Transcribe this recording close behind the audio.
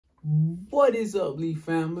What is up, Lee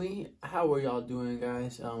family? How are y'all doing,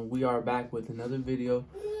 guys? We are back with another video.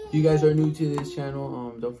 If you guys are new to this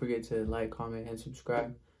channel, don't forget to like, comment, and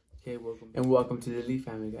subscribe. Okay, welcome to the Lee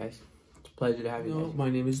family, guys. It's a pleasure to have you guys.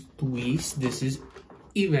 My name is Luis. This is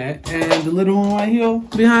Yvette, and the little one right here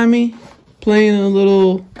behind me playing a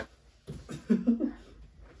little. Okay,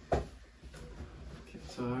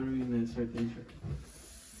 so how are we gonna start the intro?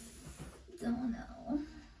 Don't know.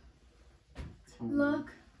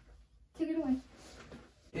 Look. Take it away.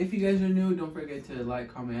 If you guys are new, don't forget to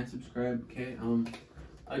like, comment, and subscribe. Okay.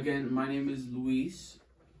 Again, my name is Luis.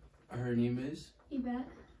 Her name is Yvette.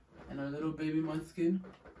 And our little baby munchkin,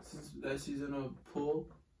 since she's in a pool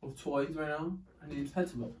of toys right now, her name's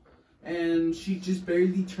HETZYS. And she just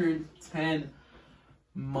barely turned 10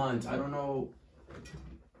 months. I don't know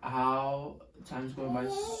how time's going by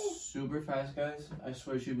super fast, guys. I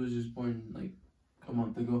swear she was just born like a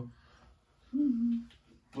month ago.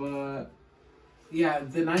 But yeah,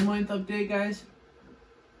 the 9-month update, guys.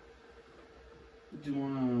 Do you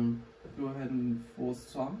wanna go ahead and full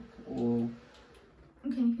talk or?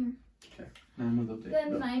 Okay, here. Okay, 9-month update.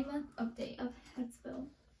 The 9-month update of HETZYS.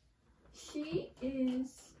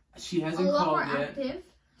 She hasn't a lot crawled more yet. active.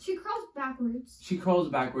 She crawls backwards. She crawls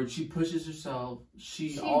backwards. She pushes herself.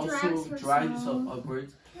 She also drags drives herself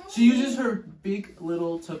upwards. She uses her big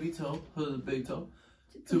little tubby toe, her big toe,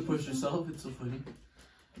 to push herself. It's so funny.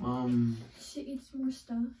 She eats more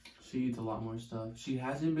stuff. She eats a lot more stuff. She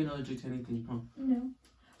hasn't been allergic to anything, huh? No.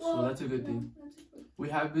 Well, so that's a good thing. That's a good. We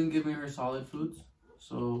have been giving her solid foods,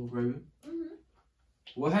 so very good. Mhm.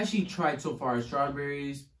 What has she tried so far?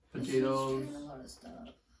 Strawberries, potatoes. She's tried a lot of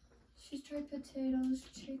stuff. She's tried potatoes,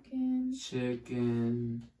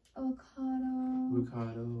 chicken,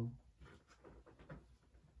 avocado,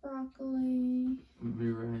 broccoli,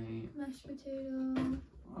 right. mashed potato.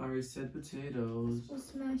 I already said potatoes.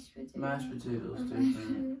 What's mashed potato? Mashed potatoes,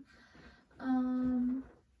 different.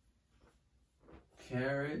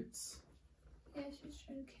 Carrots. Yeah, she's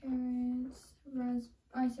tried carrots.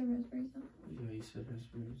 I said raspberries though. Yeah, you said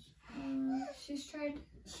raspberries. She's tried.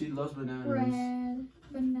 She loves bananas. Bread,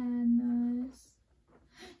 bananas.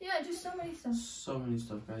 Yeah, just so many stuff. So many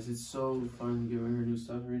stuff, guys. It's so fun giving her new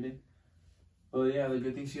stuff every day. But yeah, the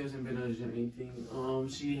good thing she hasn't been allergic to anything.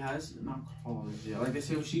 She has not crawled yet. Like I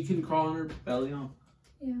said, she can crawl on her belly, huh?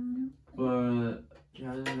 Yeah. But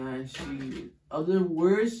yeah, other than that, other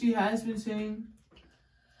words she has been saying,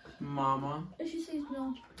 mama. She says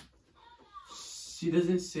no. She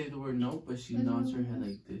doesn't say the word no, but she nods her head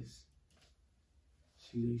like this.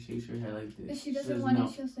 She shakes her head like this. If she doesn't want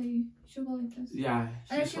it, she'll go like this. Yeah.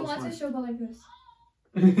 And if she wants it, she'll go like this.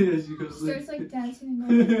 She goes starts like dancing and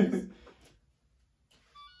going like this.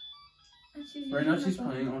 Right now she's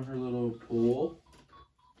playing on her little pool.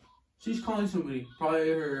 She's calling somebody. Probably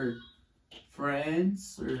her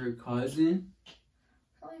friends or her cousin.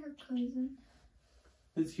 Probably her cousin.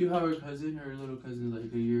 It's cute how her little cousin is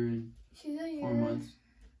like a year and she's a year. 4 months.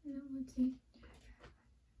 No, let's see.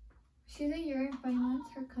 She's a year and 5 months,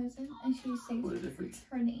 her cousin, and she says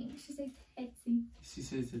her name. She says HETZYS. She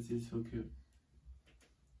says HETZYS, it's so cute.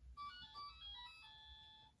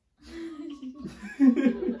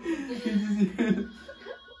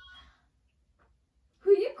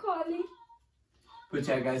 Who you calling? But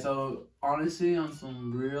yeah, guys, so honestly, on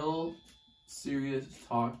some real serious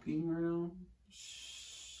talking right now,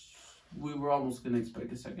 we were almost gonna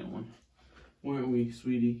expect a second one, weren't we,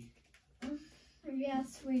 sweetie? Yeah,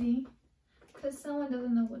 sweetie. Because someone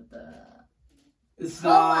doesn't know what the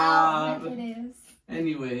Stop. method is.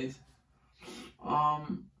 Anyways,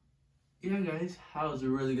 yeah, guys, that was a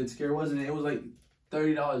really good scare, wasn't it? It was like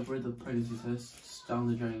 $30 worth of pregnancy tests down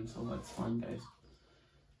the drain, so that's fun, guys.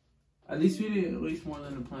 At least we did at least more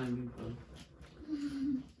than the plan, but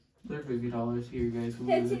they're $50 here, guys.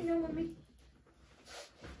 HETZYS, no, mommy.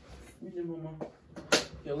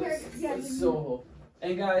 Yeah, let's so.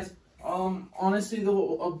 And guys, honestly, the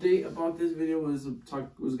whole update about this video was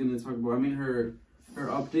gonna talk about. I mean, her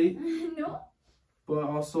update. No. But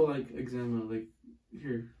also like Eczema, like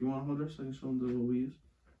here. You want to hold her so I can show them what we use?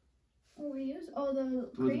 What we use? Oh, the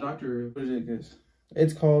What cream? the doctor. What is it, guys?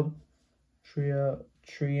 It's called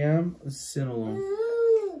triamcinolone.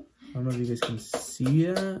 I don't know if you guys can see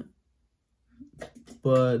it,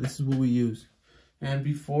 but this is what we use. And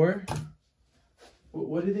before,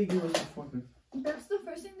 what did they give us before? That's the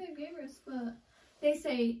first thing they gave us, but they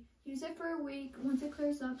say use it for a week. Once it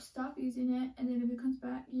clears up, stop using it, and then if it comes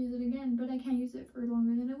back, use it again. But I can't use it for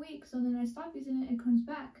longer than a week, so then I stop using it, it comes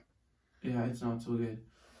back. Yeah, it's not so good.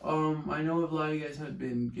 I know a lot of you guys have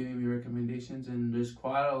been giving me recommendations, and there's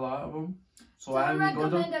quite a lot of them. So I haven't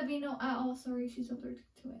recommend Avino at all. Sorry, she's allergic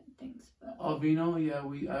to it. Thanks. But Vino, yeah,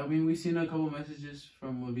 we seen a couple messages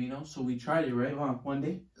from Vino, so we tried it, right? One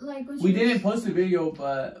day. Like when we didn't post the video,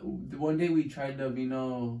 but one day we tried the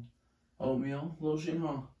Vino oatmeal lotion,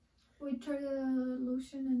 huh? We tried the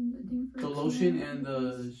lotion and the thing for the lotion and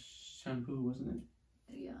the shampoo, wasn't it?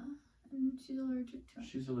 Yeah, and she's allergic to it.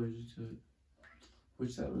 She's allergic to it,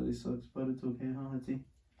 which that really sucks, but it's okay, huh, Hetzy?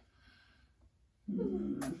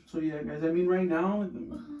 So yeah, guys, I mean, right now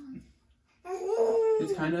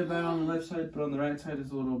it's kind of bad on the left side, but on the right side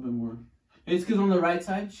it's a little bit more. It's because on the right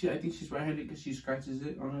side, I think she's right-handed because she scratches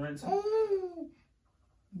it on the right side.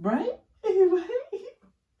 Right? Right?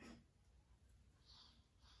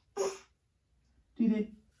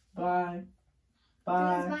 Didi, bye.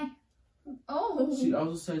 Bye. Bye. Oh. She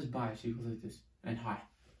also says bye. She goes like this. And hi.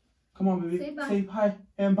 Come on, baby. Say bye. Say hi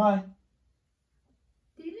and bye.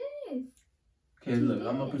 Didi. Okay, look.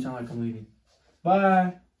 I'm going to pretend like I'm leaving.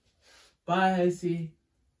 Bye. Bye, Hetzy.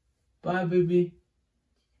 Bye, baby.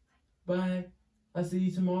 Bye. I'll see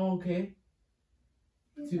you tomorrow, okay?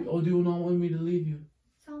 Oh, do you not want me to leave you?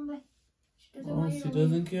 Tell him bye. She doesn't Oh, want you she to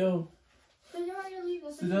doesn't leave. kill. She doesn't want you to leave.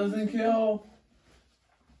 She doesn't kill.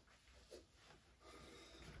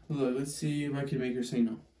 Look, let's see if I can make her say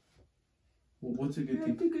no. Well, what's a good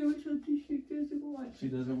thing? She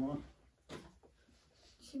doesn't want.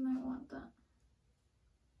 She might want that.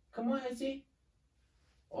 Come on, Hetzy.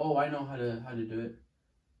 Oh, I know how to do it.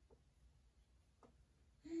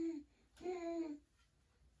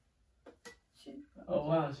 Oh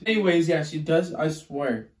wow. Anyways, yeah, she does. I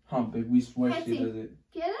swear, babe, we swear she does it.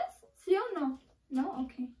 ¿Quieres? ¿Sí o no? No,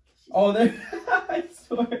 okay. Oh, there. I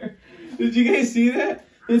swear. Did you guys see that?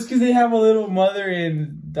 It's because they have a little mother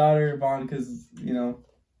and daughter bond. Because you know,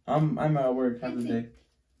 I'm at work half the day.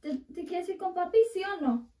 ¿Te quieres ir con papi? ¿Sí o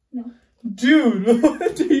no? No. Dude,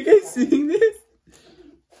 what? Are you guys seeing this?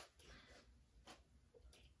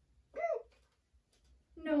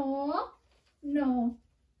 No. No.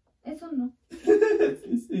 Eso no.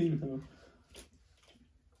 No.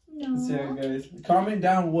 No. So yeah, guys, comment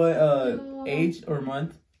down what age or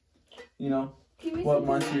month, you know, what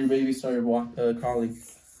month your baby started crawling,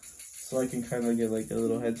 so I can kind of get like a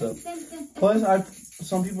little heads up. Plus,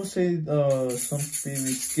 some people say some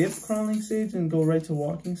babies skip crawling stage and go right to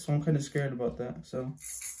walking, so I'm kind of scared about that. So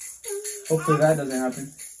hopefully that doesn't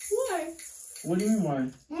happen. Why? What do you mean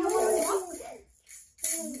why?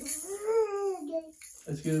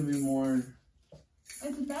 It's gonna be more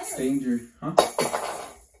danger, huh?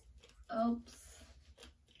 Oops.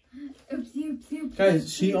 Oops.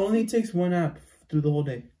 Guys, she only takes one nap through the whole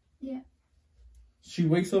day. Yeah. She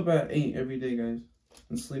wakes up at 8 every day, guys,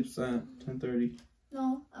 and sleeps at 10:30.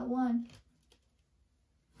 No, at 1.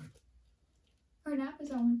 Her nap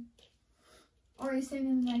is at 1. Or are you saying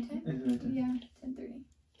in the nighttime? Yeah, 10:30.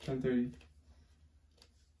 10:30.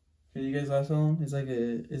 Can you guys last so long? It's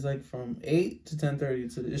like from 8 to 10:30.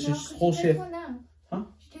 It's just whole shift. She takes one nap. Huh?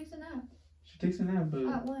 She takes a nap. She takes a nap, but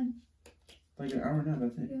at 1. Like an hour nap,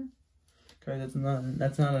 that's it. Yeah. Guys, that's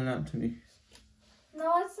not a nap to me.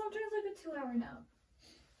 No, it's sometimes like a 2-hour nap.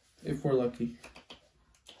 If we're lucky.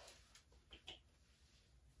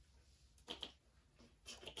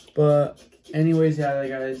 But anyways, yeah,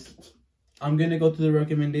 guys, I'm gonna go through the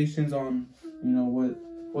recommendations on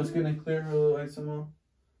what's gonna clear her little eczema.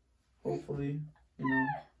 Hopefully,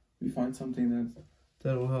 we find something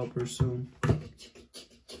that'll help her soon.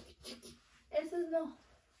 This is no.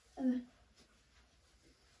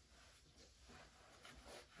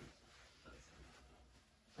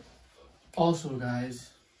 Also, guys,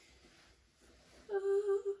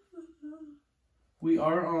 we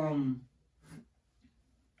are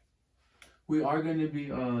gonna be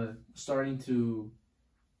starting to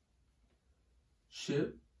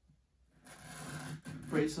ship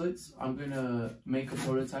bracelets. I'm gonna make a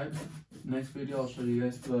prototype. Next video I'll show you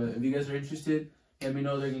guys, but if you guys are interested, let me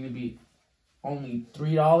know. They're gonna be only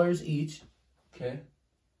 $3 each. Okay,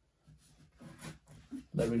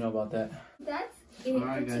 let me know about that. That's it.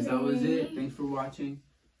 Alright guys, that was it. Thanks for watching.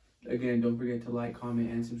 Again, don't forget to like,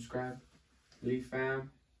 comment, and subscribe. Leaf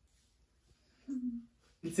fam.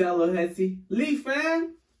 Tell her, Hetzy. Leaf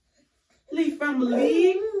fam. Leaf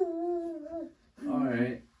family.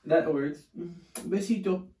 Alright, that works.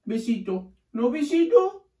 Besito. Besito. No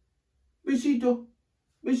besito. Besito.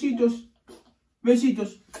 Besitos.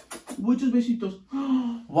 Besitos. Muchos besitos.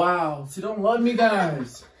 Wow, she don't love me,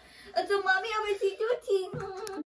 guys. It's a mommy, a besito team.